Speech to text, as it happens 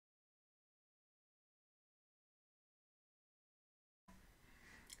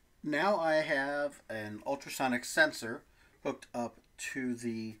Now I have an ultrasonic sensor hooked up to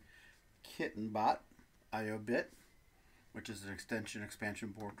the KittenbotIObit, which is an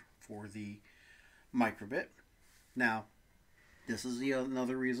expansion board for the microbit. Now, this is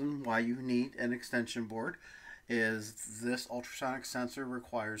another reason why you need an extension board is this ultrasonic sensor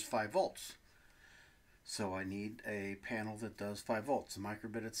requires 5 volts. So I need a panel that does 5 volts. The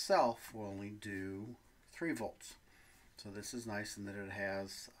microbit itself will only do 3 volts. So this is nice in that it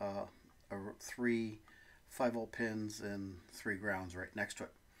has 3 5-volt pins and 3 grounds right next to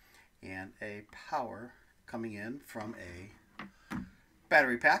it. And a power coming in from a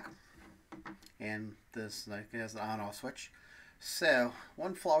battery pack. And this has an on-off switch. So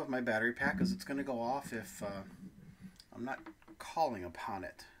one flaw with my battery pack is it's going to go off if I'm not calling upon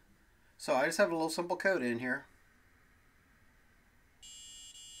it. So I just have a little simple code in here.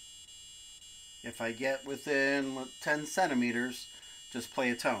 If I get within 10 centimeters, just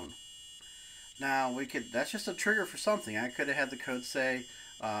play a tone. Now that's just a trigger for something. I could have had the code say,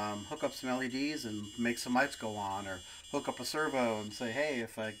 hook up some LEDs and make some lights go on, or hook up a servo and say, hey,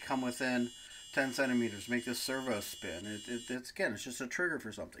 if I come within 10 centimeters, make this servo spin. It's just a trigger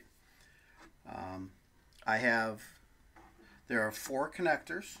for something. There are 4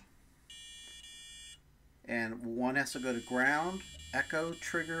 connectors, and one has to go to ground, echo,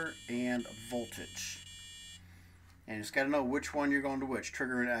 trigger, and voltage. And you just got to know which one you're going to which.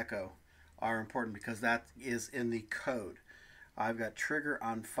 Trigger and echo are important because that is in the code. I've got trigger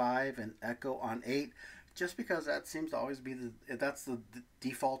on 5 and echo on 8, just because that seems to always be that's the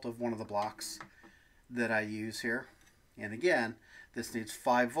default of one of the blocks that I use here. And again, this needs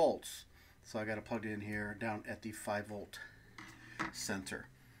 5 volts. So I got to plug it in here down at the 5 volt center.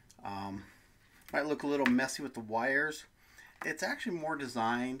 Might look a little messy with the wires. It's actually more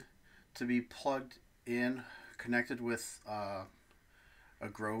designed to be plugged in, connected with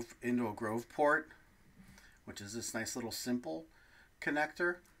into a Grove port, which is this nice little simple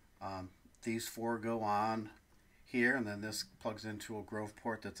connector. These 4 go on here, and then this plugs into a Grove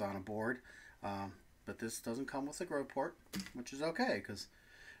port that's on a board. But this doesn't come with a Grove port, which is okay because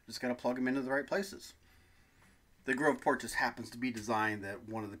you just got to plug them into the right places. The Grove port just happens to be designed that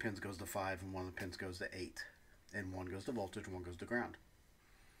one of the pins goes to 5 and one of the pins goes to 8. And one goes to voltage and one goes to ground.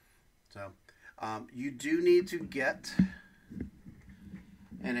 So you do need to get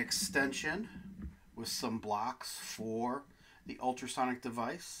an extension with some blocks for the ultrasonic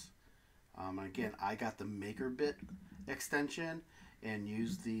device. Again, I got the MakerBit extension and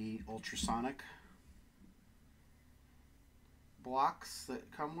used the ultrasonic blocks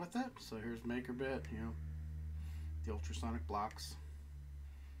that come with it. So here's MakerBit, the ultrasonic blocks.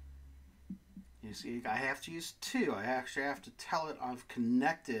 You see, I have to use 2. I actually have to tell it I've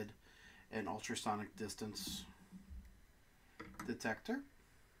connected an ultrasonic distance detector,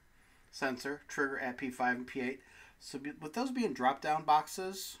 sensor, trigger at P5 and P8. So with those being drop-down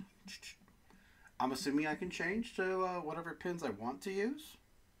boxes, I'm assuming I can change to whatever pins I want to use.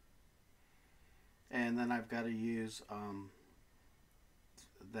 And then I've got to use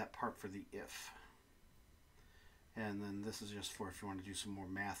that part for the if. And then this is just for if you want to do some more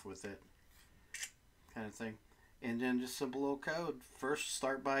math with it, kind of thing. And then just simple little code. First,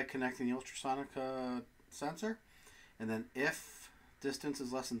 start by connecting the ultrasonic sensor. And then if distance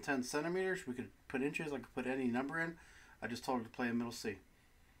is less than 10 centimeters, we could put inches. I could put any number in. I just told it to play a middle C.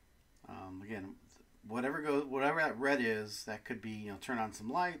 Again, whatever that red is, that could be, turn on some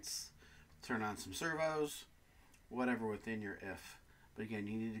lights, turn on some servos, whatever within your if. But again,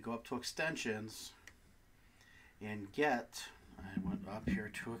 you need to go up to extensions and I went up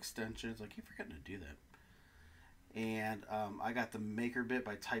here to extensions. I keep forgetting to do that. And I got the MakerBit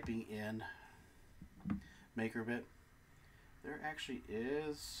by typing in MakerBit. There actually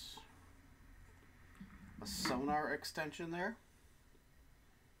is a sonar extension there.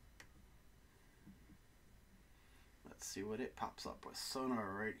 Let's see what it pops up with.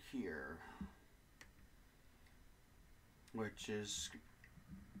 Sonar right here, which is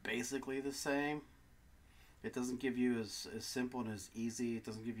basically the same. It doesn't give you as simple and as easy. It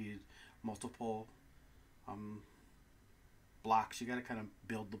doesn't give you multiple blocks. You got to kind of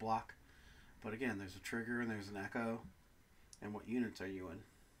build the block. But again, there's a trigger and there's an echo. And what units are you in?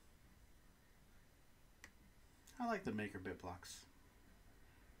 I like the MakerBit blocks.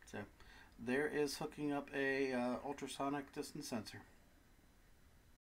 So there is hooking up a ultrasonic distance sensor.